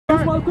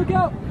Smoke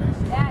cookout.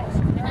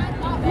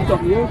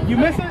 You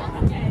miss it?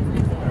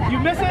 You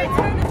miss it?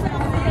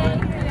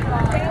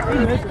 You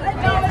miss it.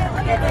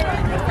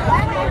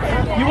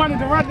 You wanted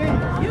to run in?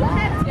 You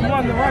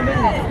wanted to run in?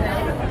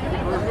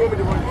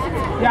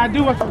 Yeah, I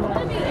do want to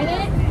run.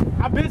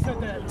 I've been said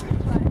that.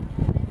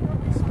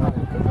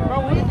 Bro,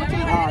 what you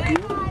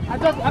I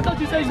thought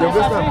you said you were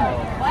not saying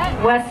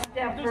that. West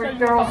Deptford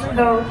girls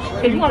coach,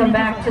 can you come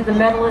back to the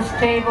medalist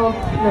table?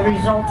 The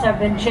results have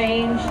been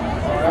changed.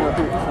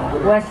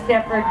 West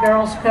Deptford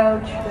girls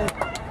coach,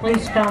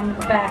 please come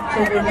back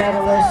to the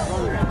medalist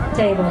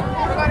table.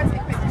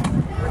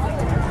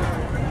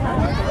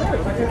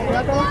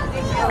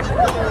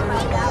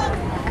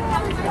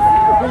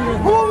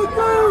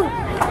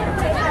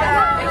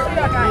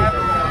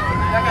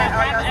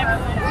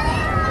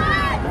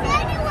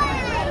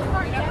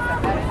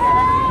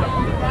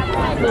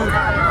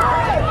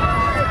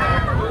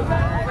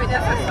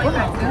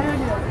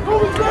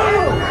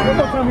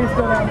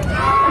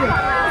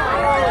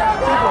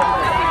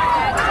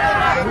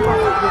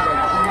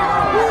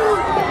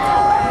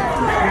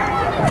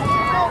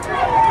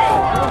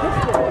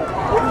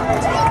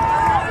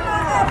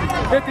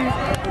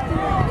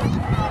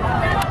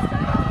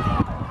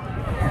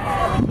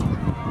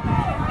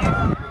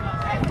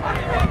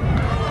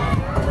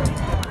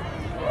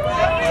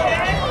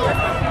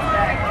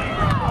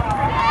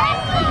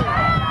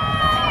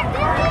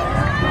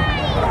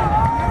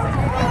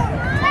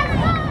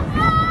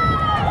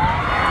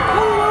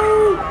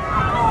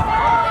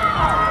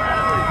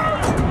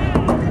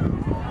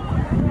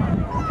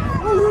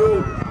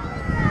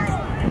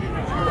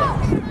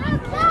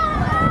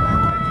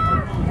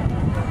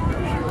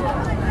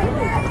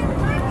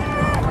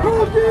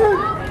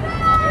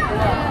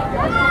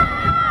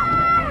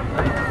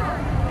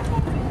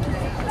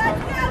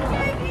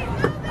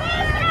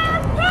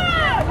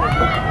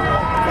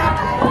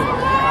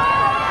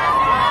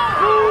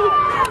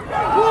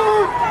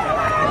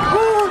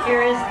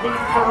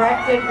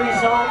 Corrected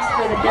results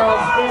for the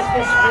girls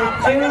discus group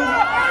 2.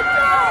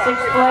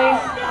 6th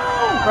place,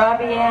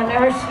 Robbie Ann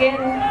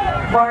Erskine,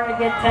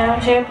 Barnegat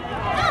Township.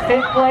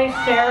 5th place,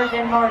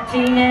 Sheridan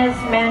Martinez,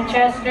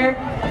 Manchester.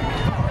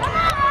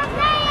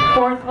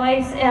 4th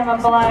place, Emma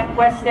Black,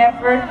 West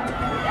Deptford.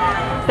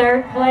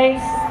 3rd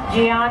place,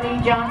 Gianni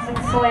Johnson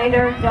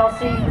Slater,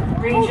 Delsey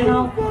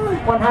Regional,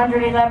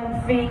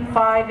 111 feet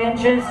 5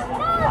 inches.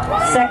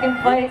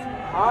 2nd place,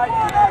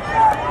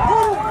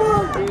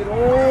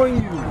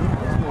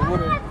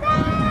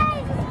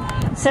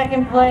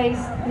 Second place,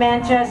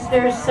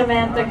 Manchester,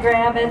 Samantha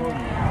Gravitt,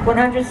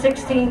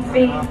 116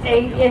 feet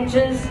 8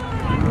 inches.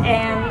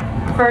 And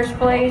 1st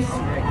place,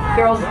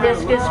 girls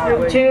discus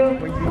group 2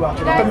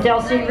 from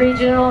Delsey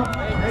Regional,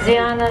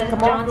 Ziana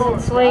Johnson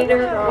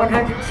Slater,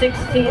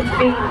 116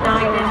 feet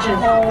 9 inches.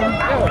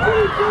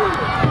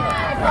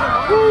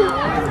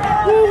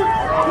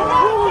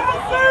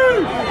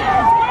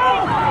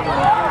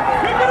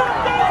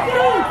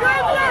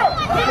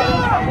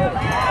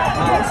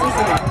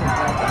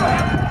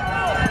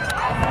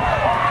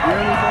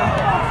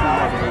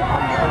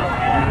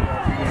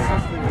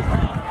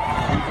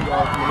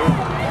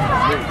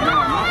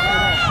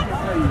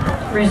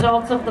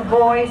 Results of the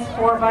boys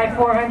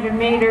 4x400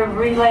 meter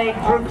relay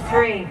group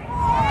 3.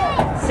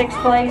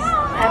 6th place,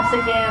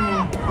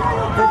 Absegami.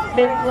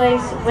 5th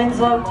place,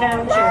 Winslow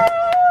Township.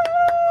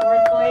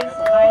 4th place,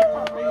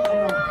 Highland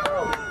Regional.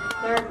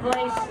 3rd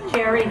place,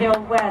 Cherry Hill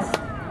West.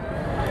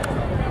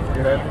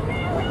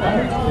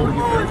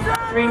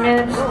 3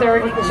 minutes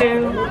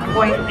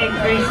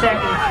 32.83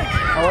 seconds.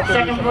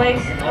 2nd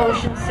place,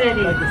 Ocean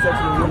City.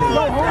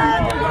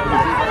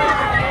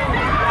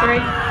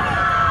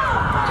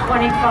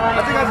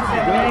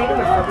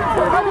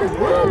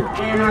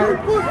 25.78. And our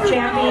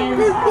champions,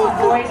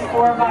 boys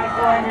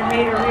 4x400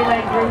 meter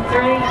relay group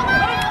 3,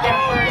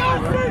 Deptford,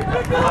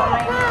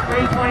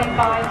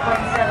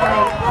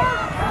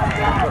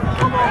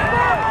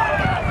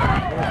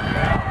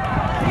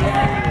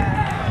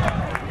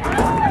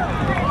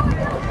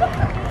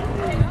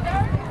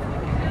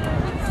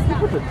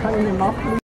 Put the tongue in your mouth.